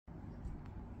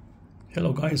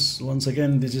Hello guys, once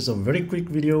again this is a very quick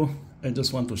video. I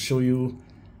just want to show you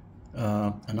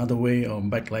another way of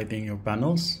backlighting your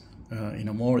panels in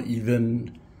a more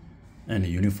even and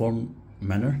uniform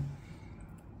manner.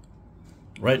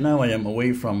 Right now I am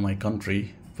away from my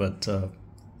country, but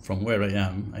from where I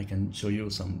am I can show you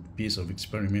some piece of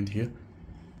experiment here.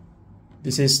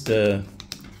 This is the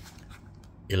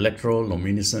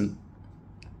electroluminescent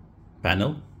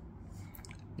panel.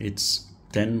 It's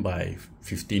 10 by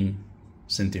 15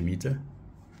 centimeter,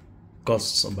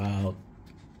 costs about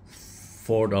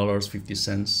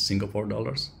 $4.50 Singapore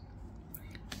dollars,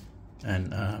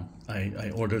 and I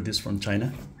ordered this from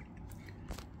China.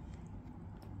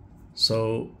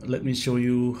 So let me show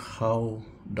you how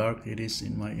dark it is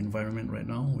in my environment right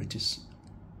now, which is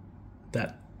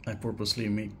that I purposely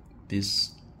make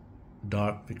this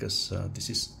dark because this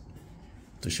is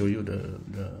to show you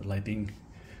the lighting.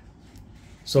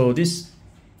 So this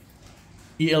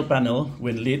EL panel,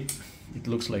 when lit, it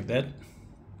looks like that,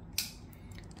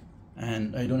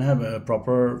 and I don't have a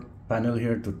proper panel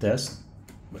here to test,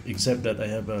 except that I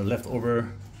have a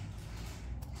leftover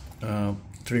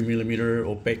 3mm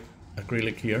opaque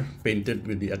acrylic here, painted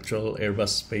with the actual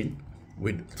Airbus paint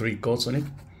with 3 coats on it.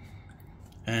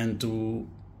 And to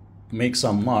make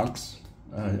some marks,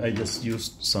 I just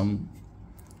used some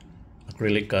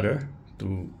acrylic cutter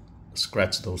to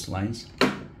scratch those lines,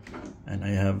 and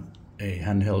I have a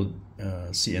handheld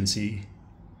CNC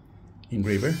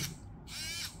engraver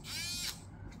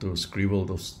to scribble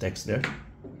those text there.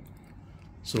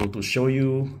 So to show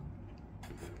you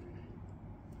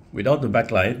without the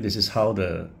backlight, this is how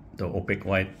the opaque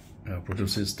white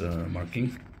produces the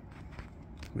marking,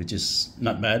 which is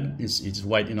not bad. It's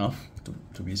white enough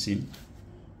to be seen.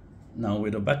 Now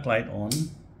with the backlight on,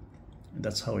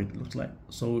 that's how it looks like.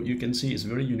 So you can see it's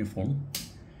very uniform.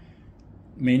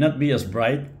 May not be as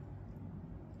bright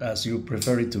as you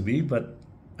prefer it to be, but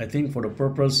I think for the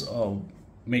purpose of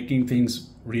making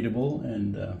things readable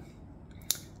and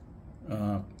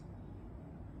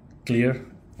clear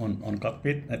on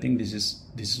Cockpit, I think this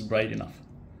is bright enough.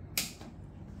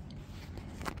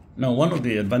 Now one of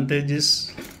the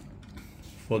advantages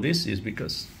for this is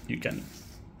because you can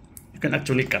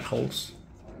actually cut holes.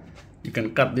 You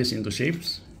can cut this into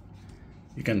shapes.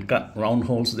 You can cut round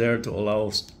holes there to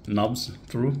allow knobs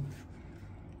through,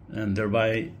 and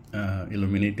thereby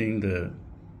illuminating the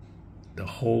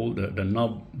hole, the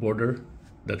knob border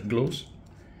that glows.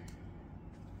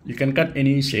 You can cut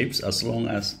any shapes as long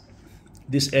as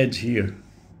this edge here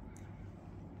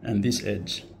and this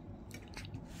edge,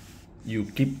 you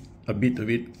keep a bit of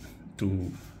it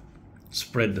to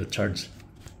spread the charge.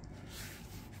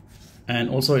 And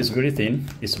also it's very thin,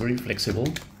 it's very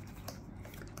flexible,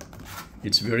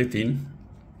 it's very thin.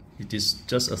 It is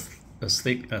just as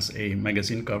thick as a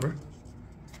magazine cover.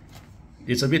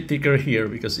 It's a bit thicker here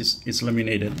because it's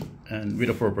laminated, and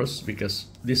with a purpose, because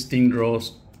this thing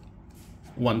draws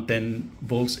 110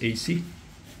 volts AC,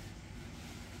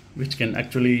 which can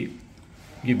actually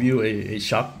give you a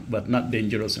shock, but not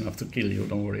dangerous enough to kill you.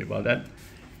 Don't worry about that.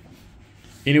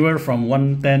 Anywhere from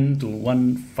 110 to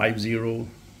 150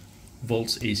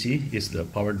 volts AC is the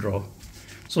power draw.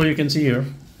 So you can see here,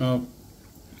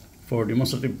 for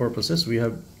demonstrative purposes,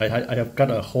 I have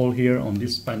cut a hole here on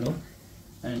this panel,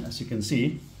 and as you can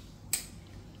see,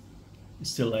 it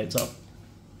still lights up.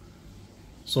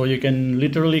 So you can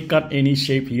literally cut any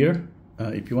shape here.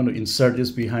 If you want to insert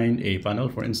this behind a panel,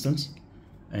 for instance,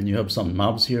 and you have some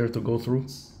knobs here to go through.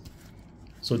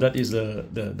 So that is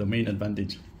the main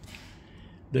advantage.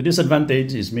 The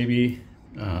disadvantage is maybe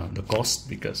the cost,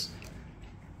 because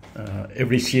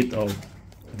every sheet of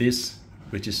this,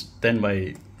 which is 10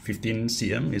 by 15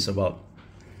 cm, is about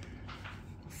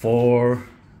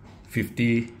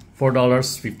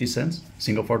 $4.50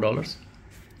 Singapore dollars.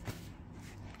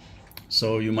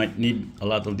 So you might need a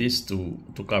lot of this to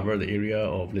cover the area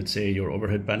of, let's say, your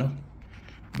overhead panel.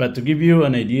 But to give you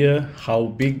an idea how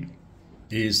big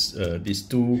is these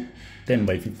two 10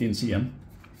 by 15 cm,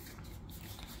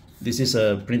 this is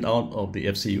a printout of the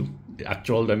FCU, the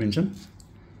actual dimension.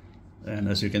 And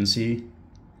as you can see,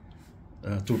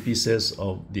 2 pieces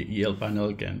of the EL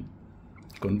panel can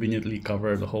conveniently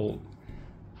cover the whole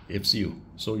FCU.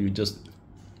 So you just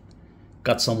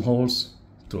cut some holes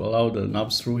to allow the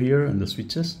knobs through here and the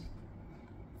switches,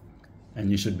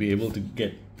 and you should be able to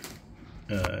get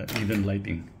even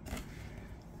lighting.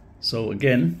 So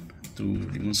again, to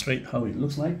demonstrate how it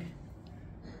looks like,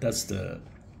 that's the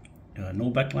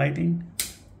no backlighting.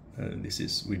 This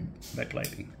is with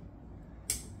backlighting.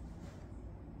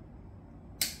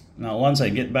 Now once I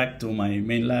get back to my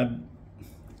main lab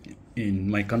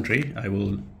in my country, I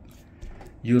will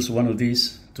use one of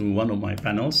these to one of my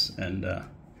panels and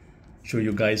show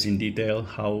you guys in detail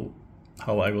how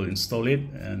I will install it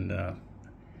and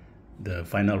the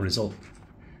final result.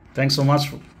 Thanks so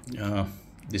much.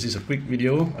 This is a quick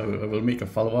video. I will make a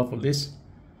follow-up of this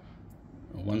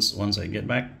once I get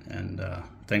back, and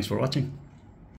thanks for watching.